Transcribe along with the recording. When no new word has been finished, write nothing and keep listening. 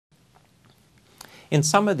In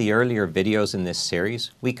some of the earlier videos in this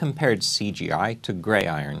series, we compared CGI to gray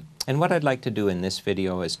iron. And what I'd like to do in this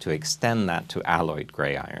video is to extend that to alloyed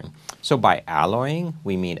gray iron. So by alloying,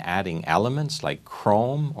 we mean adding elements like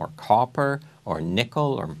chrome or copper or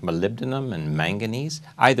nickel or molybdenum and manganese,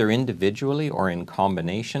 either individually or in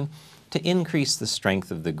combination, to increase the strength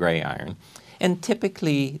of the gray iron. And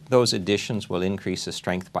typically, those additions will increase the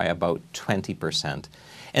strength by about 20%.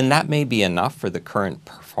 And that may be enough for the current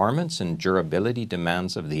performance and durability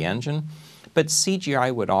demands of the engine, but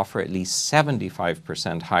CGI would offer at least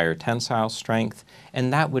 75% higher tensile strength,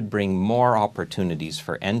 and that would bring more opportunities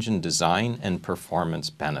for engine design and performance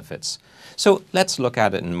benefits. So let's look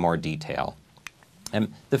at it in more detail.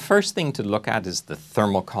 The first thing to look at is the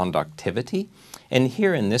thermal conductivity. And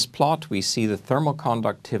here in this plot, we see the thermal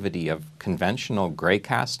conductivity of conventional gray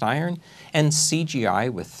cast iron and CGI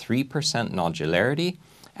with 3% nodularity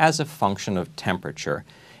as a function of temperature.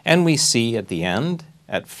 And we see at the end,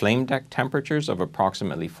 at flame deck temperatures of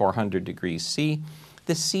approximately 400 degrees C,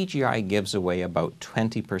 the CGI gives away about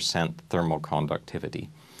 20% thermal conductivity.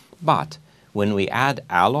 But when we add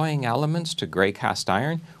alloying elements to gray cast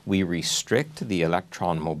iron, we restrict the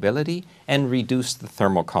electron mobility and reduce the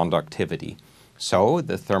thermal conductivity. So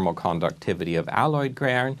the thermal conductivity of alloyed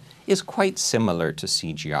gray iron is quite similar to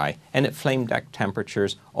CGI, and at flame deck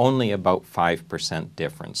temperatures only about 5%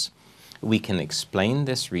 difference. We can explain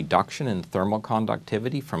this reduction in thermal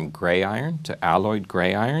conductivity from gray iron to alloyed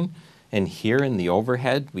gray iron, and here in the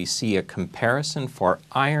overhead we see a comparison for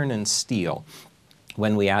iron and steel.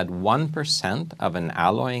 When we add 1% of an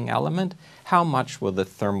alloying element, how much will the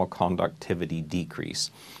thermal conductivity decrease?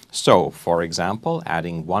 So, for example,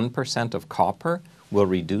 adding 1% of copper will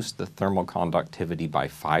reduce the thermal conductivity by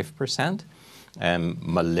 5%.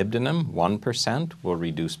 Molybdenum, 1%, will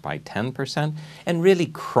reduce by 10%. And really,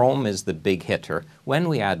 chrome is the big hitter. When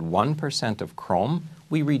we add 1% of chrome,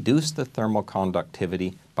 we reduce the thermal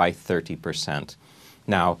conductivity by 30%.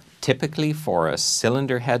 Now, typically for a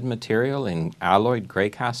cylinder head material in alloyed gray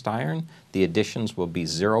cast iron, the additions will be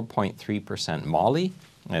 0.3% moly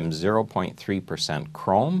and 0.3%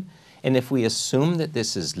 chrome. And if we assume that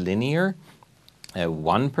this is linear,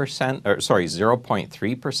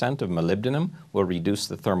 0.3% of molybdenum will reduce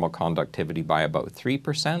the thermal conductivity by about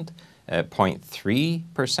 3%.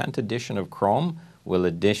 0.3% addition of chrome will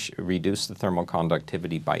reduce the thermal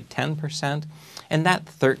conductivity by 10%. And that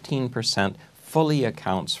 13% fully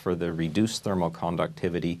accounts for the reduced thermal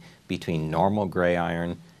conductivity between normal gray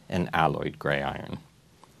iron and alloyed gray iron.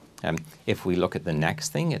 If we look at the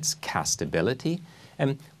next thing, it's castability.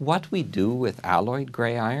 What we do with alloyed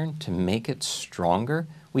gray iron to make it stronger,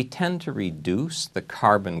 we tend to reduce the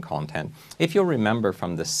carbon content. If you'll remember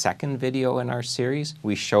from the second video in our series,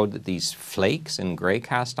 we showed that these flakes in gray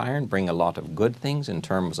cast iron bring a lot of good things in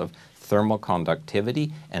terms of thermal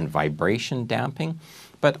conductivity and vibration damping.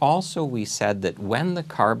 But also we said that when the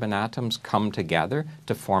carbon atoms come together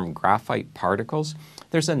to form graphite particles,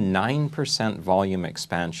 there's a 9% volume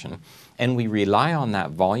expansion. And we rely on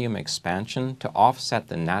that volume expansion to offset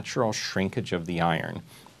the natural shrinkage of the iron.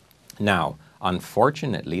 Now,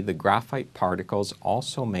 unfortunately, the graphite particles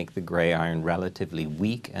also make the gray iron relatively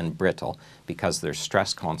weak and brittle because there's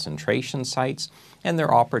stress concentration sites and there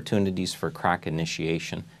are opportunities for crack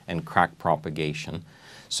initiation and crack propagation.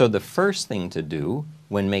 So the first thing to do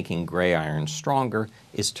when making gray iron stronger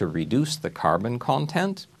is to reduce the carbon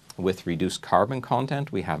content. With reduced carbon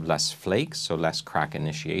content, we have less flakes, so less crack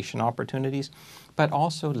initiation opportunities, but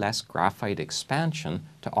also less graphite expansion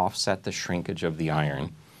to offset the shrinkage of the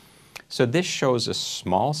iron. So this shows a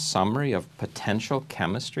small summary of potential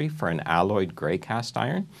chemistry for an alloyed gray cast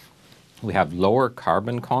iron. We have lower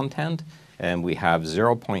carbon content, and we have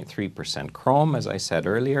 0.3% chrome, as I said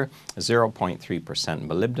earlier, 0.3%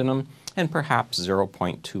 molybdenum, and perhaps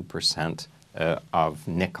 0.2% of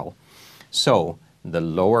nickel. So the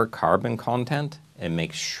lower carbon content, it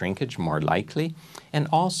makes shrinkage more likely, and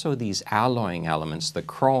also these alloying elements, the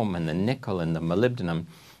chrome and the nickel and the molybdenum,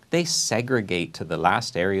 they segregate to the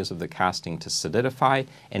last areas of the casting to solidify,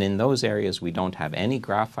 and in those areas we don't have any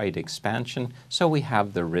graphite expansion, so we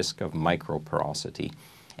have the risk of microporosity.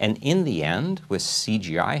 And in the end, with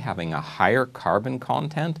CGI having a higher carbon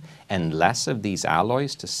content and less of these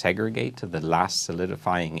alloys to segregate to the last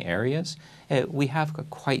solidifying areas, we have a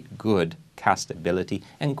quite good castability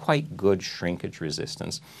and quite good shrinkage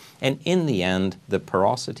resistance. And in the end, the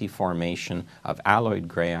porosity formation of alloyed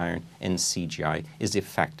gray iron and CGI is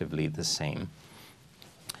effectively the same.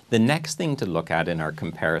 The next thing to look at in our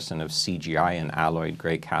comparison of CGI and alloyed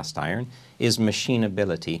gray cast iron is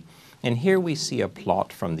machinability. And here we see a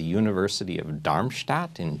plot from the University of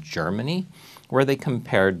Darmstadt in Germany, where they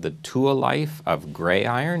compared the tool life of gray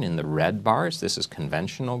iron in the red bars, this is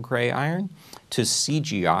conventional gray iron, to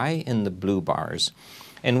CGI in the blue bars.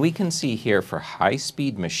 And we can see here for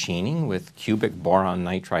high-speed machining with cubic boron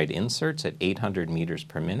nitride inserts at 800 meters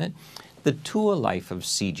per minute, the tool life of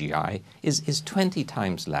CGI is 20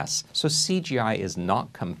 times less. So CGI is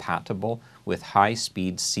not compatible with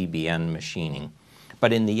high-speed CBN machining.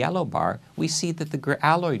 But in the yellow bar, we see that the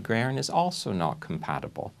alloyed gray iron is also not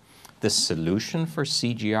compatible. The solution for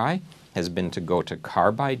CGI has been to go to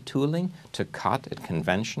carbide tooling to cut at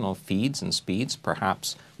conventional feeds and speeds,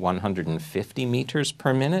 perhaps 150 meters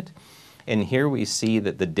per minute. And here we see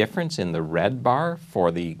that the difference in the red bar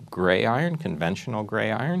for the gray iron, conventional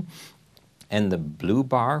gray iron, and the blue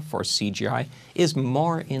bar for CGI is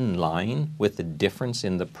more in line with the difference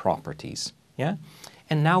in the properties. Yeah?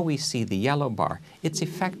 And now we see the yellow bar. It's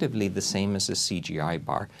effectively the same as the CGI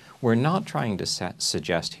bar. We're not trying to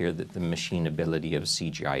suggest here that the machinability of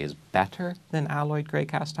CGI is better than alloyed gray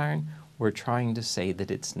cast iron. We're trying to say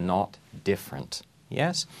that it's not different.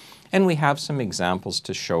 Yes? And we have some examples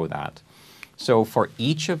to show that. So for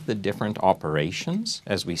each of the different operations,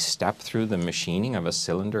 as we step through the machining of a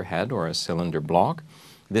cylinder head or a cylinder block,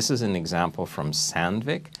 this is an example from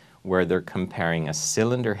Sandvik, where they're comparing a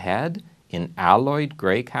cylinder head in alloyed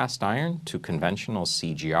gray cast iron to conventional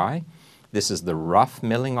CGI. This is the rough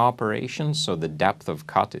milling operation, so the depth of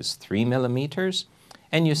cut is 3 millimeters.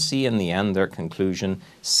 And you see in the end their conclusion,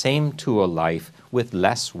 same tool life with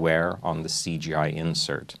less wear on the CGI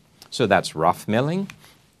insert. So that's rough milling.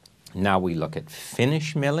 Now we look at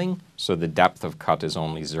finish milling, so the depth of cut is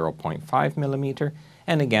only 0.5 millimeter.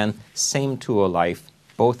 And again, same tool life,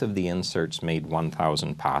 both of the inserts made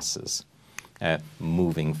 1,000 passes.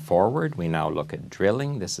 Moving forward, we now look at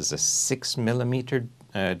drilling. This is a 6 millimeter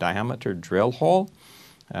diameter drill hole.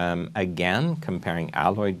 Again, comparing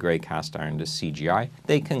alloyed gray cast iron to CGI,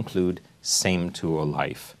 they conclude same tool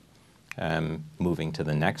life. Moving to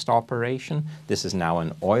the next operation, this is now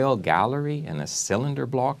an oil gallery in a cylinder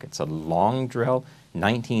block. It's a long drill,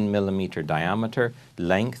 19 millimeter diameter,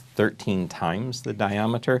 length 13 times the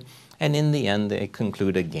diameter, and in the end they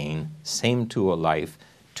conclude again, same tool life,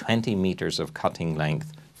 20 meters of cutting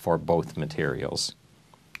length for both materials.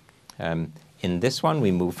 In this one,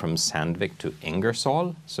 we move from Sandvik to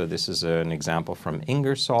Ingersoll. So this is an example from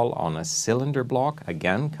Ingersoll on a cylinder block,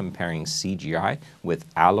 again comparing CGI with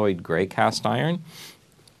alloyed gray cast iron.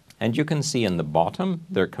 And you can see in the bottom,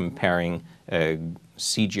 they're comparing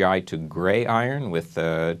CGI to gray iron with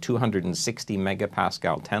 260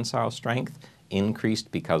 megapascal tensile strength,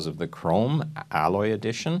 increased because of the chrome alloy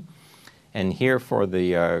addition. And here for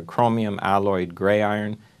the chromium alloyed gray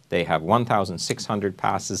iron, they have 1,600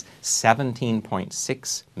 passes,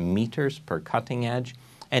 17.6 meters per cutting edge,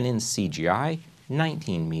 and in CGI,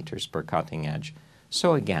 19 meters per cutting edge.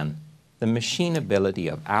 So again, the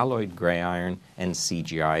machinability of alloyed gray iron and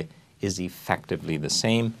CGI is effectively the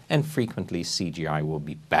same, and frequently CGI will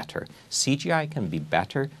be better. CGI can be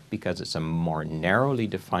better because it's a more narrowly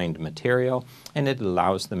defined material, and it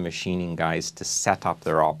allows the machining guys to set up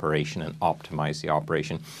their operation and optimize the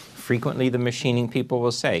operation. Frequently the machining people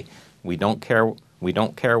will say, we don't care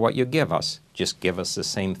what you give us, just give us the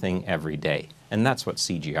same thing every day. And that's what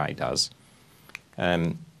CGI does.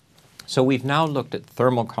 So we've now looked at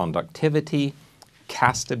thermal conductivity,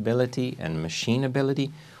 castability, and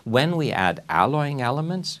machinability. When we add alloying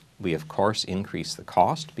elements, we of course increase the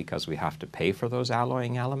cost because we have to pay for those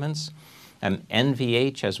alloying elements.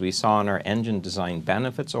 NVH, as we saw in our engine design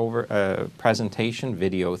benefits presentation,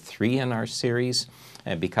 video 3 in our series,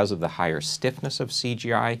 because of the higher stiffness of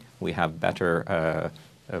CGI, we have better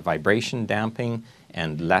vibration damping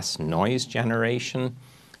and less noise generation.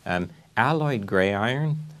 Alloyed gray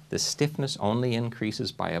iron, the stiffness only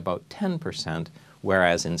increases by about 10%,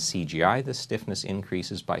 whereas in CGI the stiffness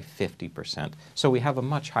increases by 50%. So we have a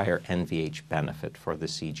much higher NVH benefit for the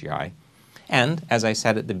CGI. And as I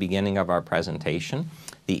said at the beginning of our presentation,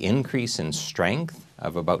 the increase in strength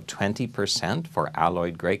of about 20% for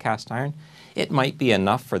alloyed gray cast iron, it might be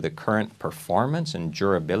enough for the current performance and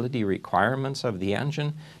durability requirements of the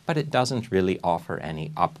engine, but it doesn't really offer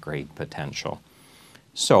any upgrade potential.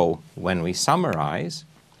 So when we summarize,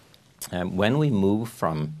 when we move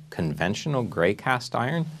from conventional gray cast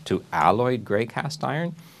iron to alloyed gray cast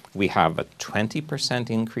iron, we have a 20%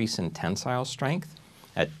 increase in tensile strength,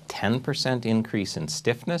 a 10% increase in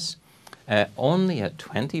stiffness, only a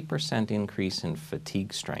 20% increase in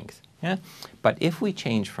fatigue strength. Yeah? But if we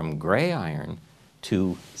change from gray iron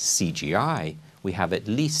to CGI, we have at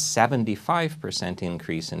least 75%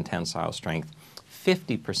 increase in tensile strength,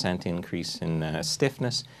 50% increase in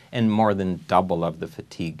stiffness, and more than double of the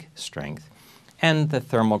fatigue strength. and the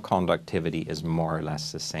thermal conductivity is more or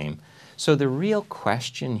less the same. So the real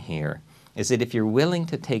question here is that if you're willing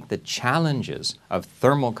to take the challenges of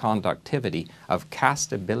thermal conductivity, of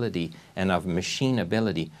castability, and of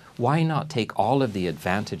machinability, why not take all of the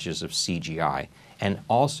advantages of CGI and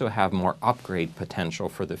also have more upgrade potential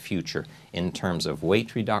for the future in terms of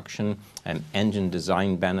weight reduction and engine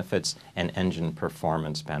design benefits and engine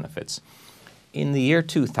performance benefits. In the year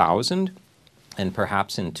 2000, and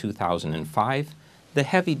perhaps in 2005, the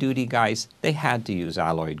heavy-duty guys, they had to use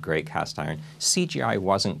alloyed grey cast iron. CGI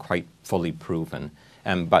wasn't quite fully proven.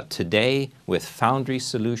 But today, with foundry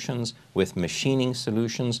solutions, with machining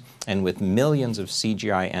solutions, and with millions of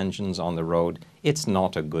CGI engines on the road, it's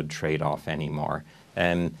not a good trade-off anymore.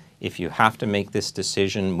 If you have to make this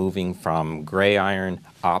decision moving from grey iron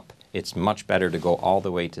up, it's much better to go all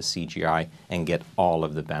the way to CGI and get all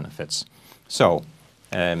of the benefits. So,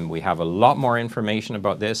 we have a lot more information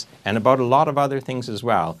about this and about a lot of other things as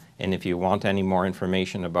well. And if you want any more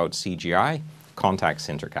information about CGI, contact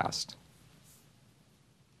SinterCast.